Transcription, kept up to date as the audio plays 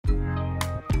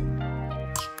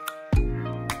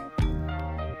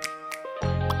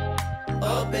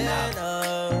Open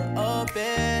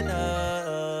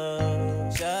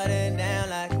up, shut it down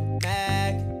like a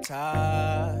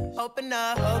Macintosh. Open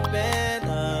up, open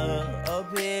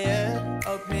here.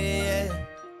 All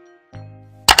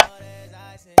there's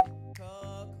ice in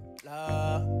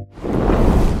Coca-Cola.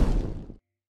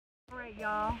 Alright,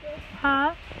 y'all.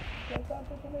 Huh?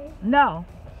 No.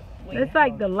 It's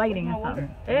like the lighting or something.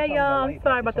 Hey, y'all. I'm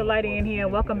sorry about the lighting in here.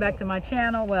 Welcome back to my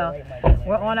channel. Well,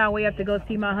 we're on our way up to go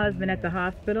see my husband at the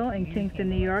hospital in Kingston,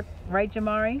 New York. Right,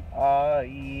 Jamari? Yeah.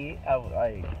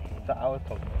 I was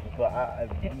talking, but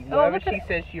whatever she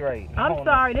says, she right. I'm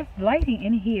sorry. There's lighting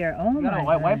in here. Oh my God.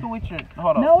 Wipe it with your.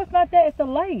 Hold on. No, it's not that. It's the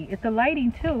light. It's the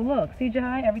lighting too. Look, see,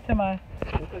 Jai. Every time I.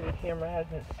 Because the camera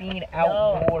hasn't seen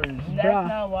outdoors. No, that's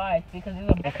not why. It's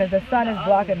because the sun is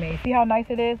blocking me. See how nice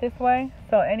it is this way?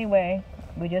 So anyway,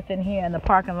 we just in here in the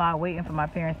parking lot waiting for my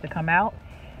parents to come out.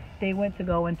 They went to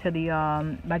go into the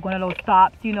like one of those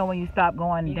stops, you know, when you stop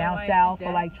going down south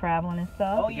for like traveling and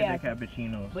stuff. Oh yeah,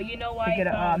 cappuccinos. But you know why?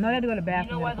 No, they have to go to the bathroom.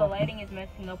 You know why the lighting is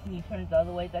messing up when you turn it the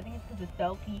other way? I think it's because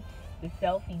the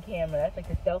selfie camera. That's like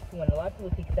the selfie one. A lot of people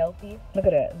take selfies. Look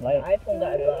at that. Like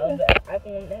the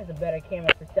iPhone has a better camera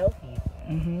for selfies.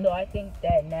 So I think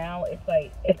that now it's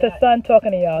like it's the sun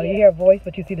talking to y'all. Yeah. You hear a voice,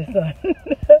 but you see the sun.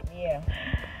 Yeah.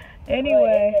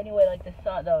 Anyway, like the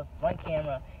front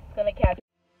camera, it's gonna capture.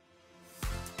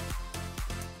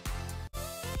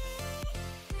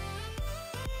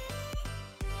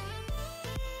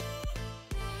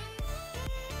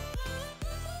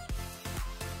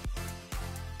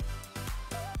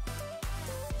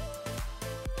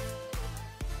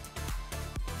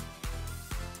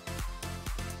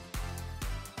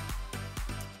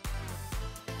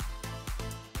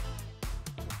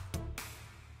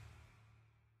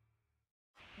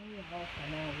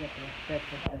 Now we have to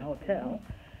breakfast in the hotel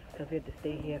because we have to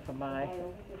stay here for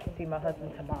see my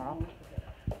husband tomorrow.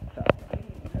 So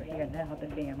we're here now with the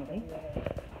family.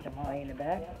 Jamari in the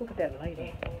back. Look at that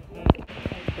lighting.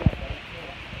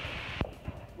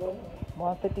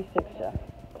 156, Jeff.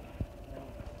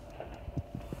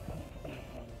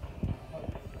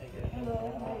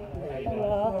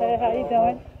 Hello. Hey, how you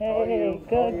doing? Hey,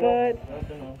 good.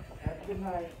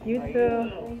 You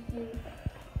too.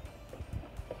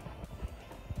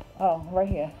 Oh, right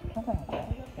here. Come on.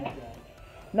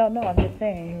 No, I'm just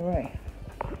saying, you're right.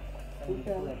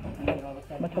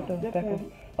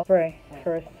 Spray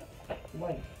first.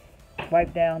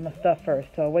 Wipe down the stuff first.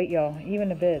 So wait, y'all. Even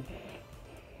the beds.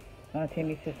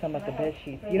 Tammy said something about the bed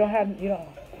sheets. You don't. Hold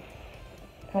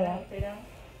on.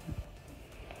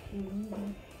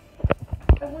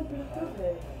 I went to the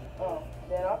bed. Oh,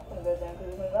 then I'll put the bed down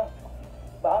because it's up.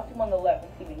 But I'll see on the left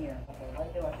and keep it here. Okay,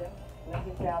 right there. Let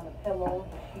me get down the pillows,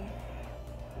 the sheets.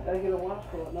 Gotta get a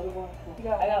washcloth, another washcloth. I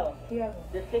got them.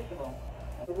 There's 6 of them.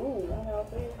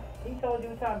 He told you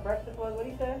what time breakfast was. What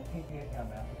he said? He didn't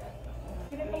come out.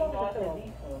 He didn't come out with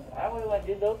these ones. I wouldn't want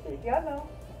to do those things. Yeah, I know.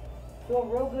 Doing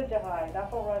real good, Jahai.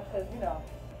 Not for rush, because, you know,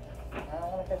 I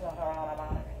don't want to take no around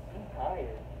about it. I'm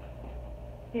tired.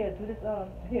 Here, do this,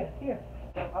 here.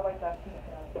 I like that.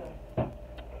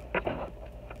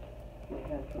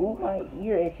 Ooh, my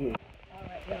ear itches.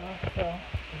 Alright, y'all, so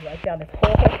right down this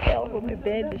whole hotel room, the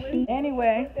bed, the sheet.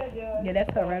 Anyway, yeah,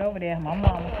 that's her right over there, my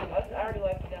mama. I already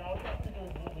wiped it down. All I have to do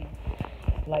is move it.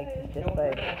 Like, just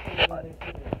like,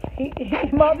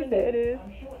 mommy said it is.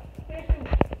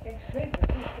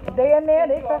 They in there,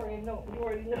 you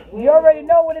already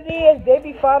know what it is. They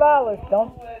be $5.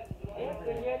 Don't.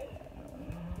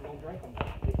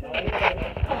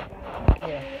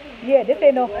 Yeah, this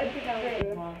ain't no.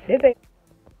 This ain't.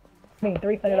 I mean,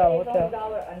 $300 hotel.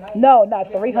 No,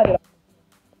 not $300.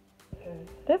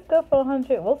 This good for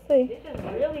 $100. We'll see. This is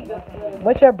really good for them.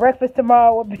 What your breakfast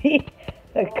tomorrow will be?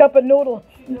 A cup of noodles.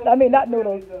 I mean, not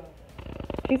noodles.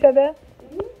 She said that?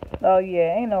 Oh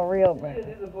yeah, ain't no real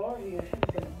breakfast. We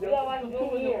got like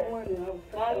doing here.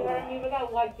 Now you heard me? We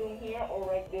got like doing here or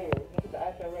right there. Look at the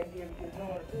iPad right here because no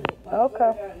one sees it.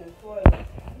 Okay.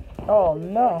 Oh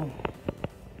no.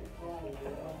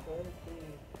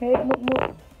 Hey,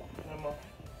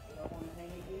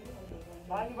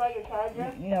 Mom, you buy your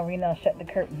charger? you know, Rena shut the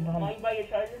curtains on. Mom, you buy your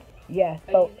charger? Yeah,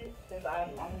 I so. use it since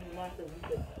I'm not so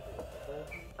weak.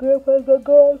 Grandpa's gonna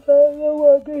go outside. I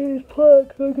want to get his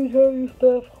plug so he can show you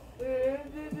stuff.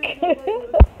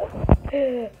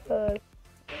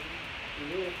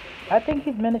 I think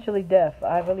he's miniaturely deaf.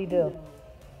 I really do.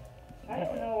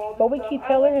 But we keep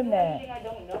telling him that.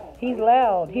 He's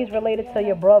loud. He's related to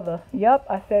your brother. Yup,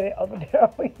 I said it over there. I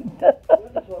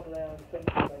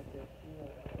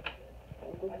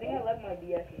think I left my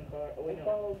DS in the car. Oh, wait,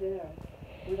 no.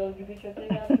 You get your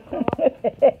thing out of the car?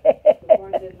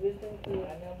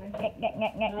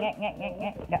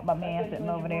 Got my man sitting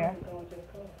over there.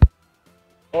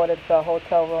 Ordered to a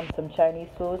hotel room some Chinese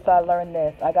food, so I learned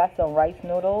this. I got some rice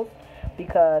noodles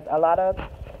because a lot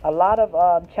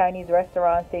of Chinese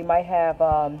restaurants, they might have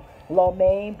lo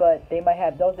mein, but they might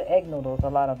have, those are egg noodles, a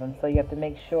lot of them, so you have to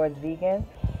make sure it's vegan.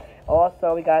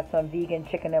 Also, we got some vegan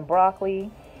chicken and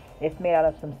broccoli. It's made out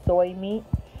of some soy meat.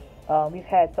 We've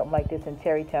had something like this in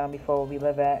Terrytown before, where we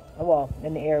live at. Well,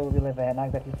 in the area where we live at. And I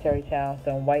got this Terrytown,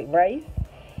 some white rice,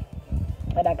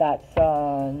 and I got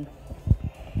some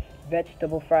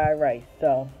vegetable fried rice.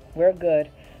 So we're good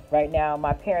right now.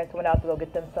 My parents went out to go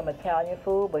get them some Italian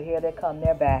food, but here they come.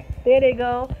 They're back. There they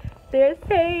go. They're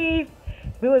safe.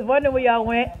 We was wondering where y'all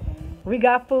went. We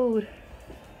got food.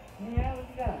 Yeah, what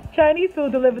you got? Chinese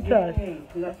food delivered to us. Yay,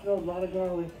 'cause I smelled a lot of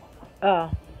garlic.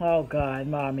 Oh God,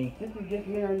 mommy. This is just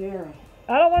marinara.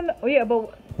 I don't want. Yeah,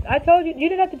 but I told you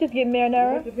didn't have to just get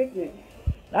marinara. What's the picnic?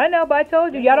 I know, but I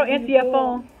told you y'all don't answer your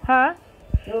phone, huh?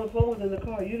 No, the phone was in the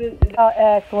car. You didn't. I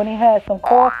asked when he had some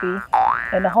coffee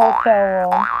in the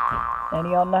hotel room, and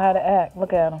he don't know how to act.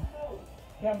 Look at him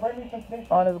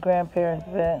on his grandparents'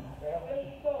 bed.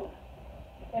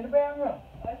 In the bedroom.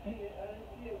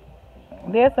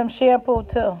 There's some shampoo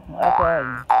too. I tell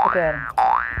you. Look at him.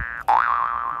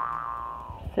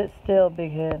 Sit still,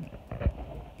 big head.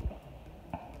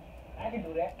 I can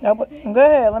do that. Oh, go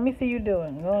ahead. Let me see you do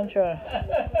it. Go and try.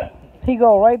 He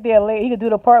go right there. He could do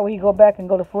the part where he go back and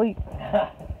go to sleep.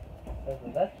 That's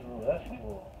cool. That's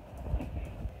cool.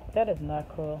 That is not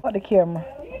cool. What the camera?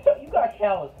 You got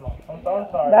callous, Mom. I'm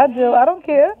sorry. I do. I don't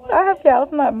care. I have callus.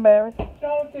 I'm not embarrassed.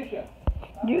 Show them tissue.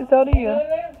 So do you.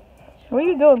 What are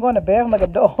you doing? Going to bed like a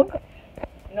dog?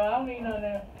 No, I don't need none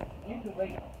there. You too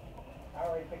late. I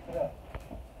already picked it up.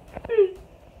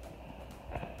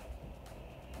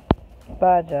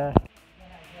 Bye, Josh.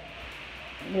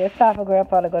 Yeah, it's time for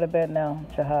Grandpa to go to bed now.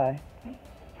 Jahai.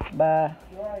 Bye.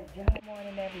 Good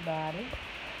morning, everybody.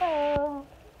 Hello.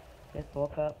 Just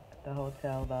woke up at the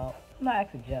hotel about, not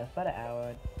actually just, about an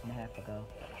hour and a half ago.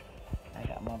 I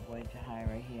got my boy Jahai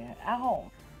right here at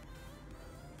home.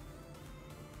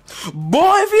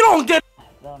 Boy, if you don't get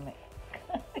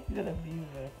He's an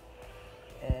abuser.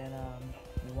 And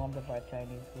we warmed up our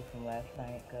Chinese food from last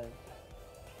night because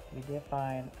we did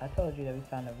find, I told you that we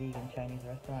found a vegan Chinese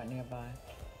restaurant nearby.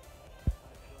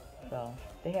 So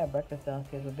they have breakfast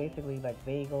downstairs with basically like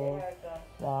bagels,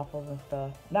 waffles and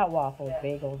stuff. Not waffles,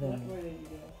 bagels and.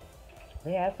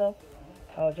 They had some?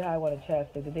 Oh, Jai wanted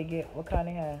chapstick. Did they get, what kind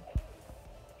they had?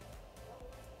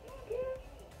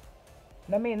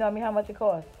 Let me how much it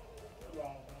cost.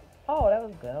 Oh, that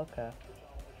was good. Okay.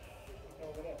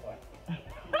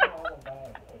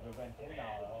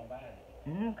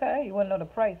 Okay, you want to know the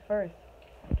price first.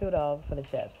 $2 for the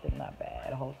chapstick, not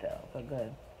bad. A hotel, so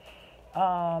good.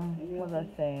 What was I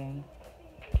saying?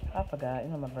 I forgot. You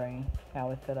know my brain, how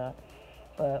it's set up.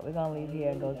 But we're gonna leave here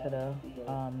and go to the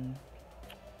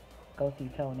go see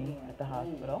Tony at the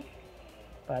hospital.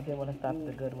 But I did want to stop at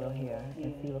the Goodwill here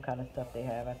and see what kind of stuff they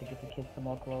have. I have to get the kids some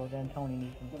more clothes, and Tony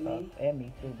needs some stuff, and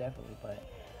me too, definitely. But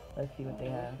let's see what they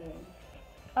have.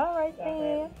 All right,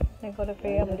 then. They go to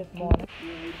family this morning.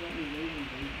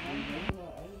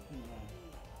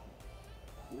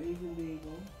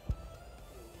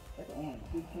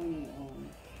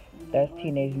 That's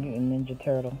Teenage Mutant Ninja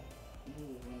Turtle.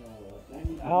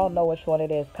 I don't know which one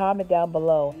it is. Comment down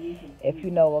below if you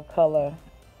know what color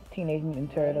Teenage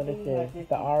Mutant Turtle this is. It's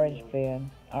the orange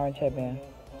headband.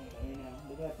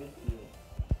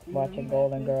 Watching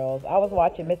Golden Girls. I was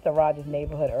watching Mr. Rogers'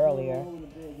 Neighborhood earlier.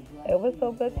 It was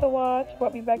so good to watch.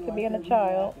 Brought me back to being a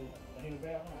child.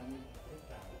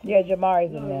 Yeah,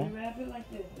 Jamari's in there.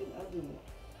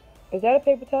 Is that a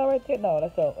paper towel right there? No,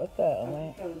 what's that?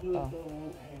 Oh.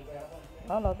 I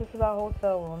don't know. This is our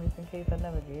hotel room, just in case I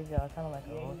never gave y'all kind of like a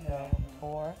hotel room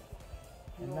tour.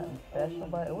 And nothing special,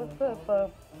 but it was good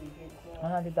for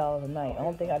 $100 a night. The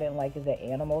only thing I didn't like is that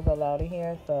animals are allowed in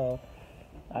here, so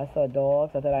I saw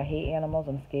dogs. I thought I hate animals.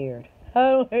 I'm scared.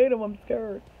 I don't hate them. I'm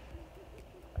scared.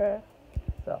 Okay.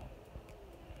 So,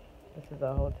 this is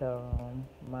our hotel room.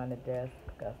 Mine the desk.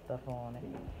 Got stuff on it.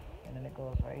 And then it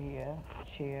goes right here.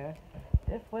 Chair.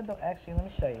 This window, actually, let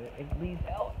me show you. It leads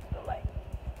out to the light.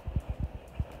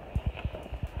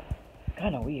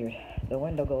 Kind of weird. The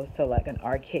window goes to like an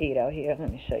arcade out here. Let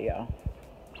me show y'all.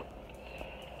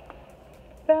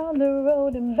 Down the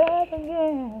road and back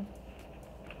again.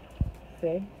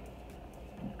 See?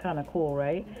 It's kind of cool,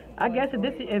 right? I guess if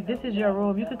this is your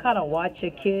room, you could kind of watch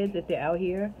your kids if they're out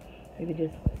here. You could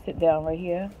just sit down right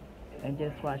here and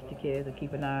just watch the kids or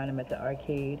keep an eye on them at the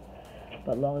arcade.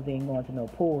 But as long as they ain't going to no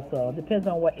pool, so it depends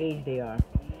on what age they are.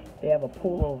 They have a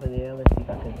pool over there. Let's see if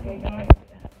I can zoom in.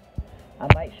 I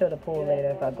might show the pool later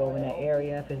if I go in that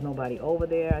area. If there's nobody over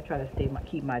there, I try to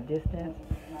keep my distance.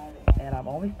 And I'm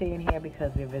only staying here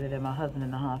because we're visiting my husband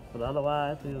in the hospital.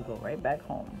 Otherwise, we would go right back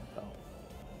home. So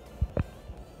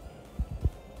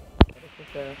this is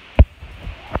the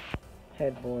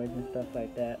headboards and stuff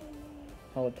like that.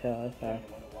 Hotel is our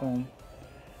room.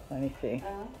 Let me see.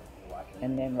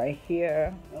 And then right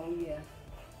here,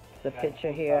 it's a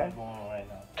picture here.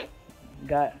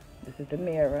 This is the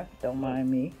mirror. Don't mind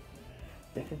me.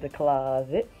 This is the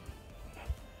closet.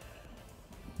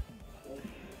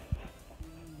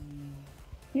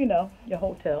 You know, your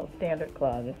hotel standard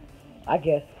closet. I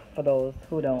guess for those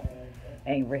who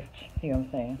ain't rich. You know what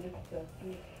I'm saying?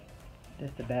 This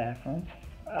is the bathroom.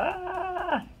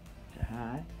 Hi.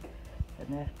 And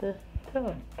that's the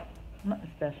tub.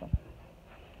 Nothing special.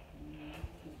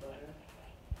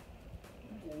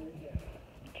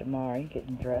 Jamari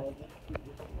getting dressed.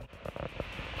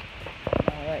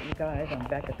 Alright, you guys, I'm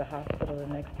back at the hospital the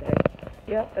next day.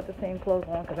 Yep, got the same clothes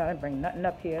on because I didn't bring nothing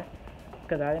up here.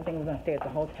 Because I didn't think we were going to stay at the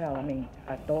hotel. I mean,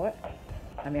 I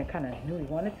kind of knew we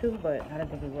wanted to, but I didn't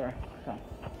think we were. So,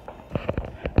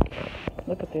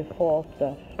 look at this fall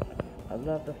stuff. I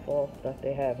love the fall stuff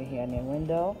they have in here in their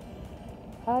window.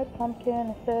 Hi,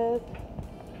 pumpkin, it says.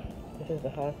 This is the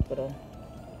hospital.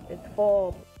 It's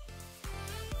fall.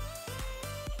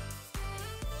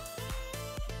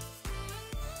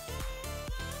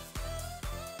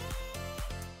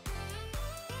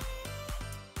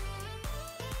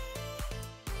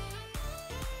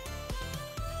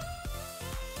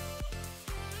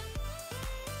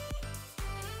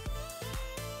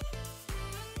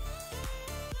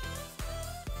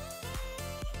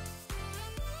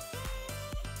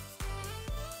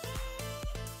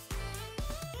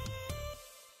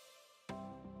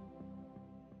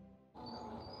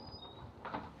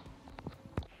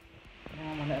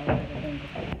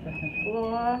 Second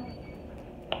floor.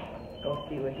 Go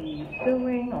see what he's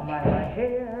doing on my right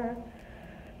hair.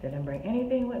 Didn't bring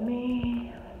anything with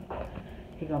me.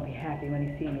 He's gonna be happy when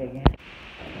he sees me again.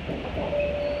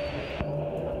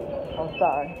 I'm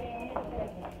sorry.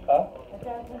 Huh?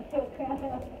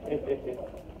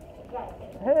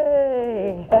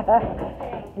 Hey!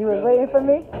 You was waiting for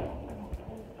me?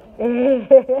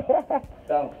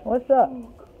 What's up?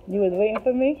 You was waiting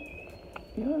for me?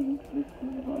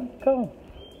 Come.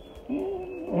 You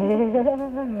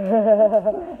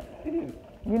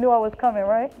knew I was coming,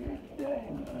 right?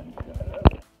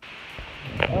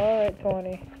 Alright,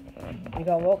 Tony. You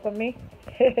gonna welcome me?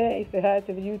 You say hi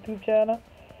to the YouTube channel?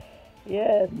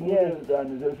 Yes, yes.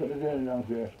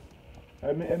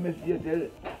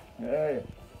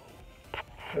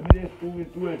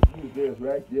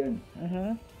 Right then.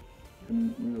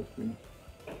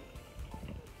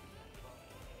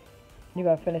 You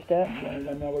gonna finish that?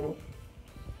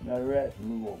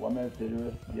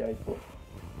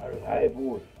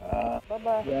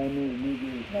 Bye-bye. No,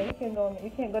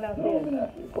 you can't go downstairs.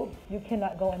 You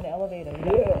cannot go in the elevator.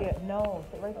 No,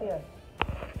 sit right there.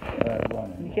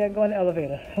 You can't go in the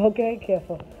elevator. Okay,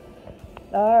 careful.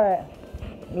 Alright.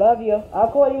 Love you. I'll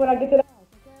call you when I get to the house,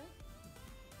 okay?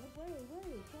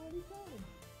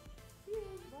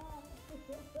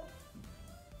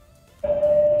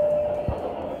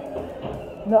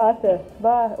 No, I said,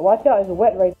 bye. Watch out, it's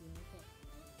wet right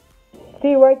there.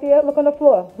 See right there? Look on the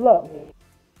floor. Look.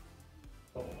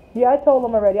 Yeah, I told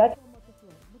him already. Look right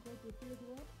there. See it's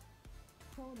wet?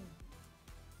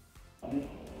 Tony.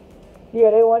 Yeah,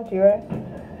 they want you, right?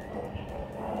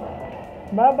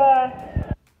 Bye-bye.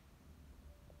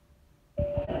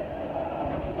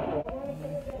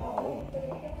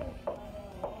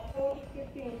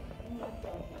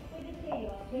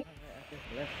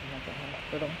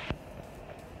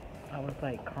 I was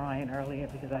like crying earlier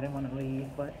because I didn't want to leave,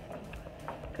 but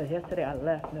because yesterday I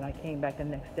left and then I came back the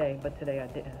next day, but today I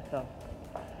didn't. So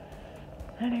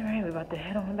anyway, we're about to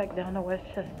head on back down to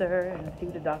Westchester and see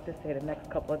what the doctors say the next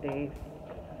couple of days.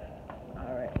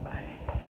 All right, bye.